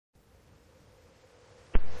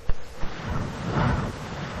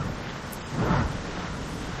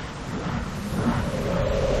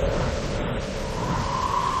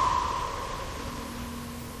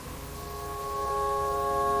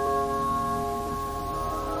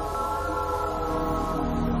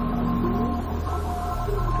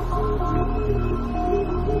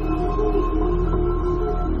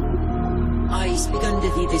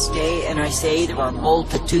this day, and I say there are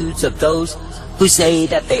multitudes of those who say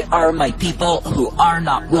that they are my people who are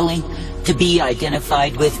not willing to be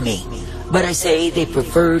identified with me. But I say they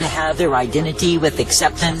prefer to have their identity with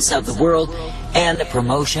acceptance of the world and the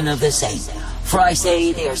promotion of the same. For I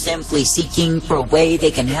say they are simply seeking for a way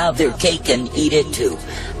they can have their cake and eat it too.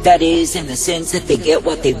 That is, in the sense that they get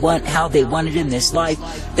what they want, how they want it in this life,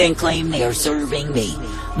 then claim they are serving me.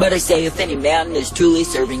 But I say if any man is truly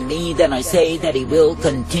serving me, then I say that he will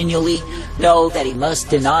continually know that he must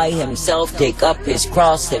deny himself, take up his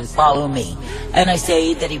cross, and follow me. And I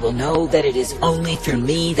say that he will know that it is only through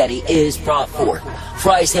me that he is brought forth.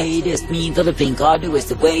 For I say it is me, the living God, who is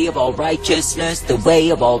the way of all righteousness, the way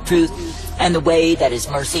of all truth, and the way that is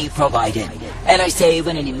mercy provided. And I say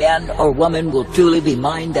when any man or woman will truly be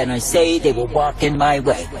mine, then I say they will walk in my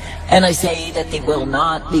way. And I say that they will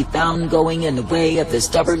not be found going in the way of the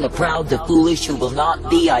stubborn, the proud, the foolish, who will not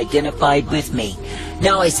be identified with me.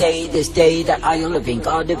 Now I say this day that I, the living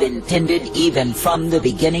God, have intended even from the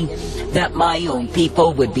beginning that my own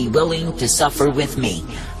people would be willing to suffer with me.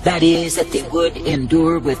 That is, that they would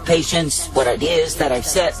endure with patience what it is that I've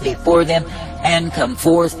set before them, and come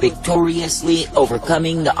forth victoriously,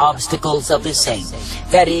 overcoming the obstacles of the same.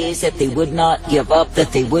 That is, that they would not give up,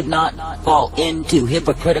 that they would not fall into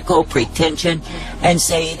hypocritical pretension and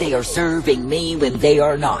say they are serving me when they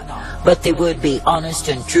are not, but they would be honest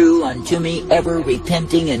and true unto me, ever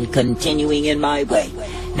repenting and continuing in my way.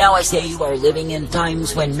 Now I say you are living in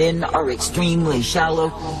times when men are extremely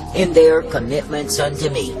shallow in their commitments unto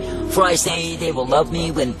me. For I say they will love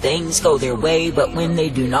me when things go their way, but when they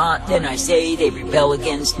do not, then I say they rebel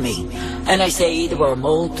against me. And I say there are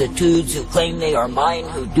multitudes who claim they are mine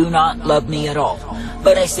who do not love me at all.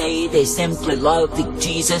 But I say they simply love the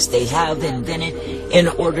Jesus they have invented in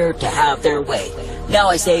order to have their way. Now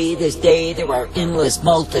I say this day there are endless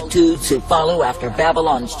multitudes who follow after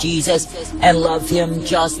Babylon's Jesus and love him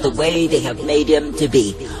just the way they have made him to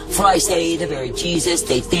be. For I say the very Jesus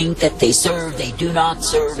they think that they serve, they do not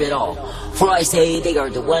serve at all. For I say they are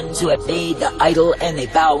the ones who have made the idol and they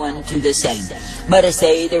bow unto the same. But I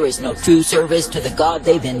say there is no true service to the God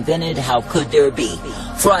they've invented, how could there be?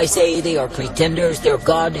 For I say they are pretenders, their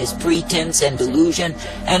God is pretense and delusion,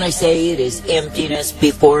 and I say it is emptiness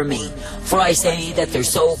before me. For I say that their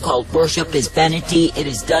so-called worship is vanity, it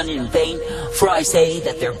is done in vain. For I say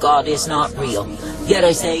that their God is not real. Yet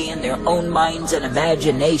I say in their own minds and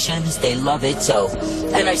imaginations they love it so.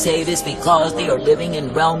 And I say it is because they are living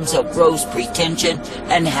in realms of gross pretension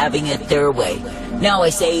and having it their way. Now I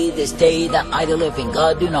say this day that I, the living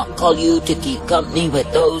God, do not call you to keep company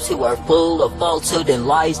with those who are full of falsehood and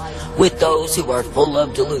lies, with those who are full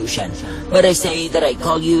of delusion. But I say that I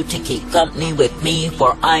call you to keep company with me,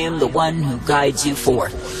 for I am the one who guides you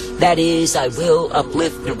forth. That is, I will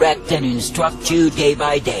uplift, direct, and instruct you day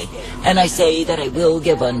by day. And I say that I will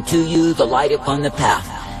give unto you the light upon the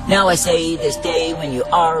path. Now I say this day when you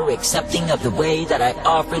are accepting of the way that I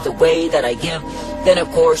offer, the way that I give, then of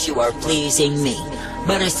course you are pleasing me.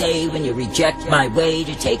 But I say when you reject my way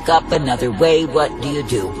to take up another way, what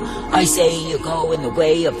do? I say you go in the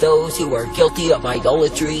way of those who are guilty of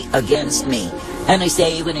idolatry against me. And I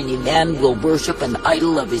say when any man will worship an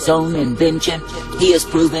idol of his own invention, he is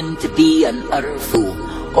proven to be an utter fool.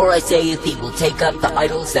 Or I say if he will take up the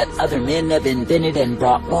idols that other men have invented and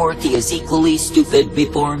brought forth, he is equally stupid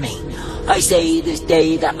before me. I say this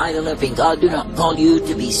day that I, the living God, do not call you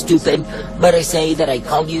to be stupid, but I say that I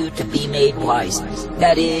call you to be made wise.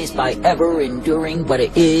 That is, by ever enduring what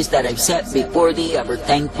it is that I've set before thee, ever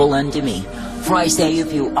thankful unto me. For I say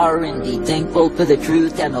if you are indeed thankful for the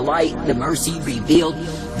truth and the light, the mercy revealed,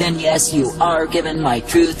 then yes, you are given my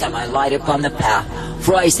truth and my light upon the path.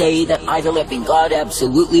 For I say that I, the living God,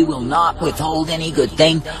 absolutely will not withhold any good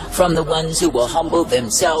thing from the ones who will humble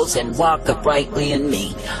themselves and walk uprightly in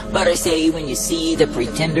me. But I say when you see the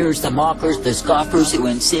pretenders, the mockers, the scoffers who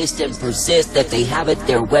insist and persist that they have it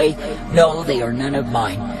their way, no, they are none of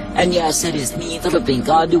mine. And yes, it is me, the living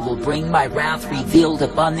God, who will bring my wrath revealed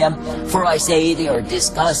upon them. For I say they are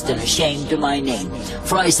disgust and ashamed to my name.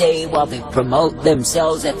 For I say while they promote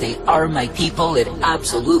themselves that they are my people, it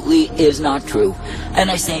absolutely is not true.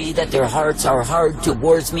 And I say that their hearts are hard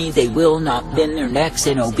towards me, they will not bend their necks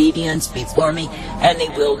in obedience before me, and they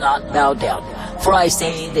will not bow down. For I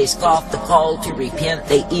say they scoff the call to repent,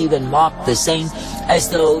 they even mock the same, as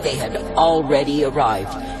though they had already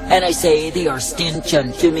arrived. And I say they are stench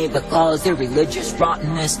unto me, because their religious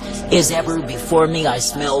rottenness is ever before me. I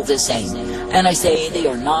smell the same. And I say they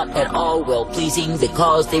are not at all well-pleasing,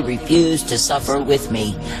 because they refuse to suffer with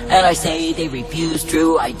me. And I say they refuse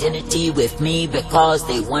true identity with me, because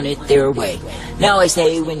they want it their way. Now I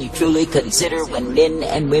say, when you truly consider, when men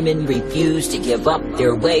and women refuse to give up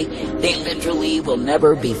their way, they literally will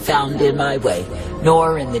never be found in my way.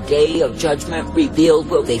 Nor in the day of judgment revealed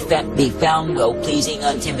will they be found well-pleasing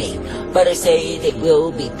unto me. But I say they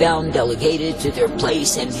will be found delegated to their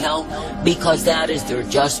place in hell, because that is their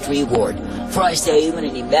just reward. For I say, when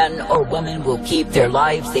any man or woman will keep their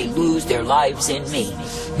lives, they lose their lives in me.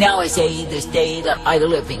 Now I say this day that I, the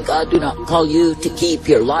living God, do not call you to keep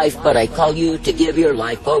your life, but I call you to give your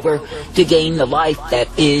life over to gain the life that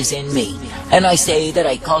is in me. And I say that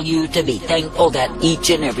I call you to be thankful that each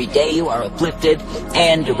and every day you are uplifted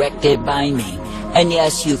and directed by me. And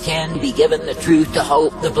yes, you can be given the truth, the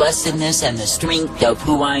hope, the blessedness, and the strength of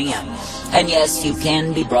who I am. And yes, you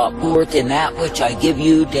can be brought forth in that which I give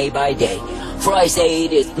you day by day. For I say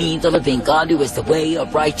it is me, the living God, who is the way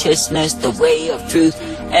of righteousness, the way of truth,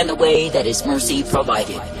 and the way that is mercy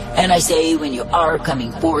provided. And I say, when you are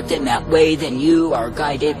coming forth in that way, then you are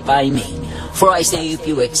guided by me. For I say, if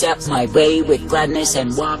you accept my way with gladness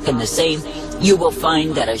and walk in the same, you will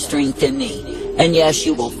find that I strengthen thee. And yes,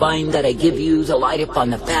 you will find that I give you the light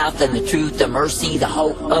upon the path and the truth, the mercy, the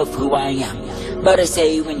hope of who I am. But I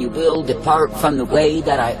say, when you will depart from the way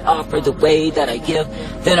that I offer, the way that I give,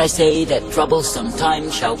 then I say that troublesome time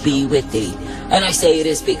shall be with thee. And I say it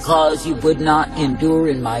is because you would not endure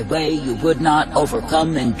in my way, you would not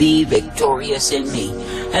overcome and be victorious in me.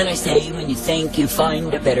 And I say, when you think you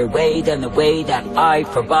find a better way than the way that I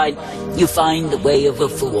provide, you find the way of a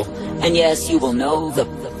fool. And yes, you will know the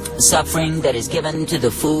suffering that is given to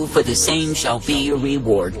the fool, for the same shall be your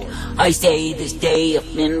reward. I say this day,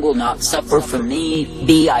 if men will not suffer from me,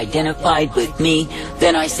 be identified with me,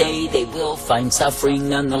 then I say they will find suffering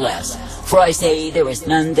nonetheless. For I say there is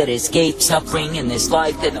none that escape suffering in this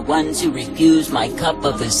life, and the ones who refuse my cup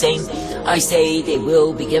of the same, I say they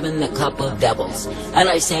will be given the cup of devils. And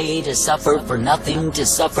I say to suffer for nothing, to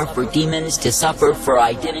suffer for demons, to suffer for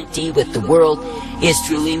identity with the world is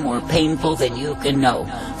truly more painful than you can know.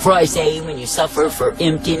 For I say, when you suffer for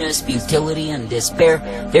emptiness, futility, and despair,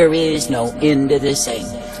 there is no end to the same.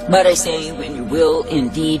 But I say, when you will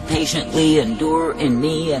indeed patiently endure in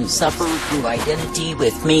me and suffer through identity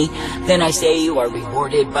with me, then I say you are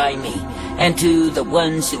rewarded by me. And to the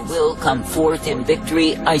ones who will come forth in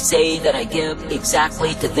victory, I say that I give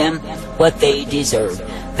exactly to them what they deserve.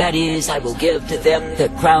 That is, I will give to them the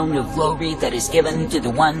crown of glory that is given to the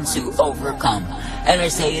ones who overcome. And I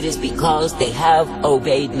say it is because they have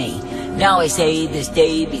obeyed me. Now I say this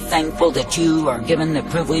day, be thankful that you are given the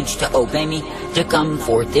privilege to obey me, to come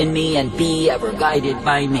forth in me, and be ever guided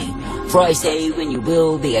by me. For I say, when you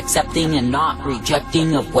will be accepting and not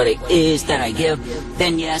rejecting of what it is that I give,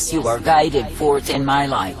 then yes, you are guided forth in my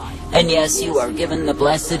life. And yes, you are given the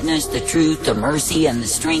blessedness, the truth, the mercy, and the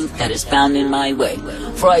strength that is found in my way.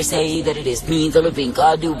 For I say that it is me, the living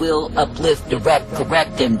God, who will uplift, direct,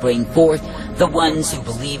 correct, and bring forth the ones who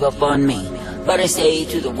believe upon me. But I say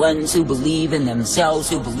to the ones who believe in themselves,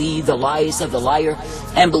 who believe the lies of the liar,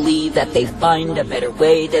 and believe that they find a better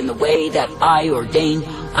way than the way that I ordain,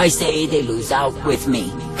 I say they lose out with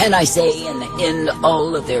me. And I say in the end,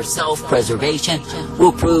 all of their self-preservation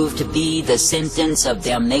will prove to be the sentence of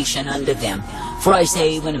damnation unto them. For I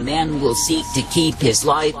say, when a man will seek to keep his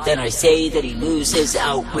life, then I say that he loses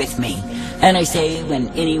out with me. And I say, when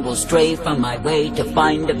any will stray from my way to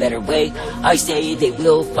find a better way, I say they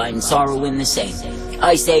will find sorrow in the same.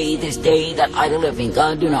 I say this day that I, the living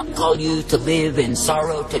God, do not call you to live in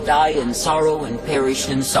sorrow, to die in sorrow, and perish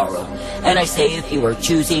in sorrow. And I say, if you are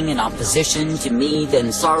choosing in opposition to me,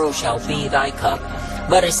 then sorrow shall be thy cup.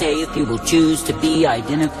 But I say, if you will choose to be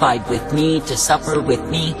identified with me, to suffer with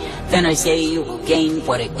me, then I say you will gain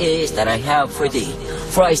what it is that I have for thee.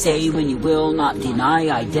 For I say, when you will not deny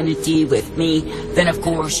identity with me, then of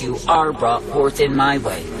course you are brought forth in my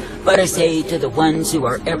way. But I say to the ones who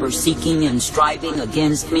are ever seeking and striving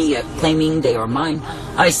against me, yet claiming they are mine,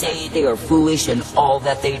 I say they are foolish in all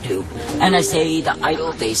that they do. And I say the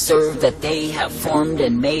idol they serve, that they have formed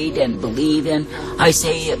and made and believe in, I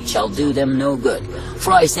say it shall do them no good.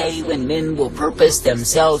 For I say, when men will purpose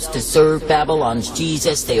themselves to serve Babylon's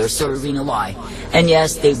Jesus, they are serving a lie. And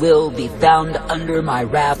yes, they will be found under my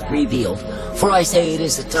wrath revealed. For I say it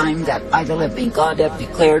is the time that I, the living God, have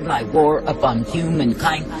declared my war upon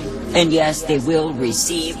humankind. And yes, they will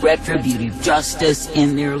receive retributive justice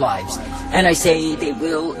in their lives. And I say they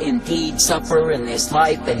will indeed suffer in this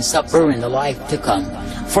life and suffer in the life to come.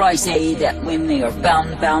 For I say that when they are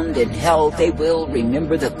bound in hell, they will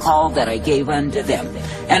remember the call that I gave unto them.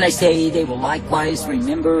 And I say they will likewise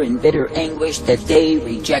remember in bitter anguish that they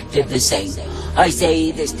rejected the same. I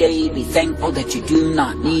say this day, be thankful that you do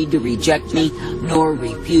not need to reject me, nor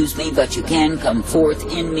refuse me, but you can come forth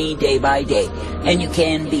in me day by day, and you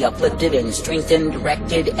can be uplifted and strengthened,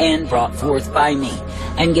 directed, and brought forth by me,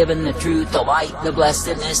 and given the truth, the light, the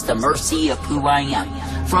blessedness, the mercy of who I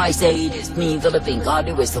am. For I say it is me, the living God,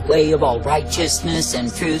 who is the way of all righteousness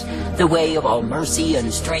and truth, the way of all mercy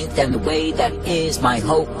and strength, and the way that is my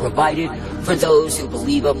hope provided for those who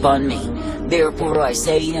believe upon me. Therefore I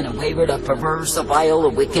say, in a wayward, a perverse, a vile, a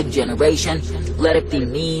wicked generation, let it be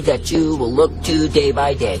me that you will look to day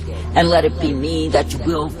by day, and let it be me that you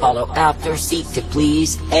will follow after, seek to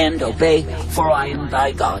please and obey, for I am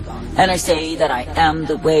thy God. And I say that I am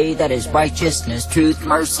the way that is righteousness, truth,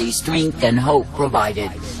 mercy, strength, and hope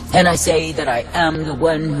provided. And I say that I am the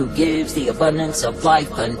one who gives the abundance of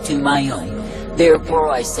life unto my own. Therefore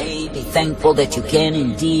I say, be thankful that you can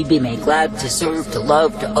indeed be made glad to serve, to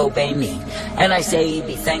love, to obey me. And I say,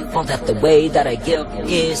 be thankful that the way that I give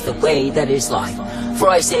is the way that is life. For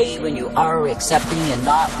I say, when you are accepting and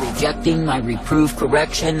not rejecting my reproof,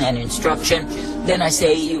 correction, and instruction, then I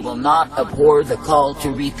say you will not abhor the call to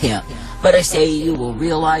repent. But I say you will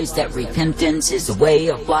realize that repentance is a way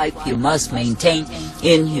of life you must maintain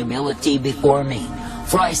in humility before me.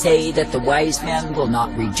 For I say that the wise man will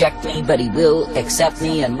not reject me, but he will accept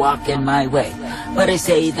me and walk in my way. But I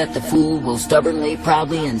say that the fool will stubbornly,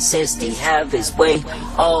 proudly insist he have his way,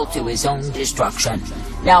 all to his own destruction.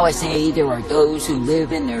 Now I say there are those who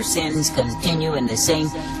live in their sins, continue in the same,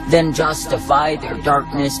 then justify their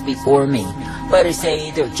darkness before me. But I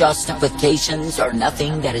say their justifications are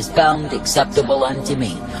nothing that is found acceptable unto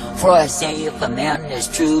me. For I say if a man is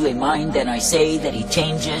truly mine, then I say that he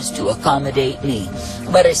changes to accommodate me.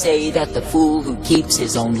 But I say that the fool who keeps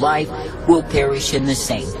his own life will perish in the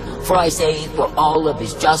same. For I say, for all of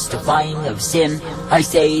his justifying of sin, I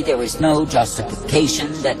say there is no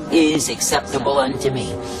justification that is acceptable unto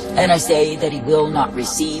me. And I say that he will not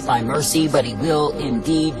receive my mercy, but he will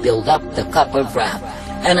indeed build up the cup of wrath.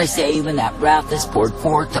 And I say, when that wrath is poured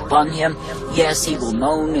forth upon him, yes, he will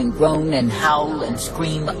moan and groan and howl and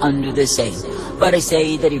scream under the same. But I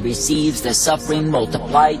say that he receives the suffering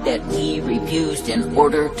multiplied that he refused in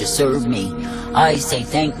order to serve me. I say,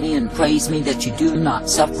 thank me and praise me that you do not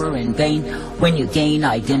suffer in vain when you gain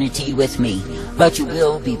identity with me, but you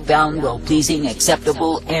will be found well-pleasing,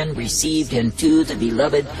 acceptable, and received into the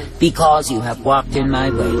beloved, because you have walked in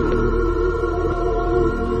my way.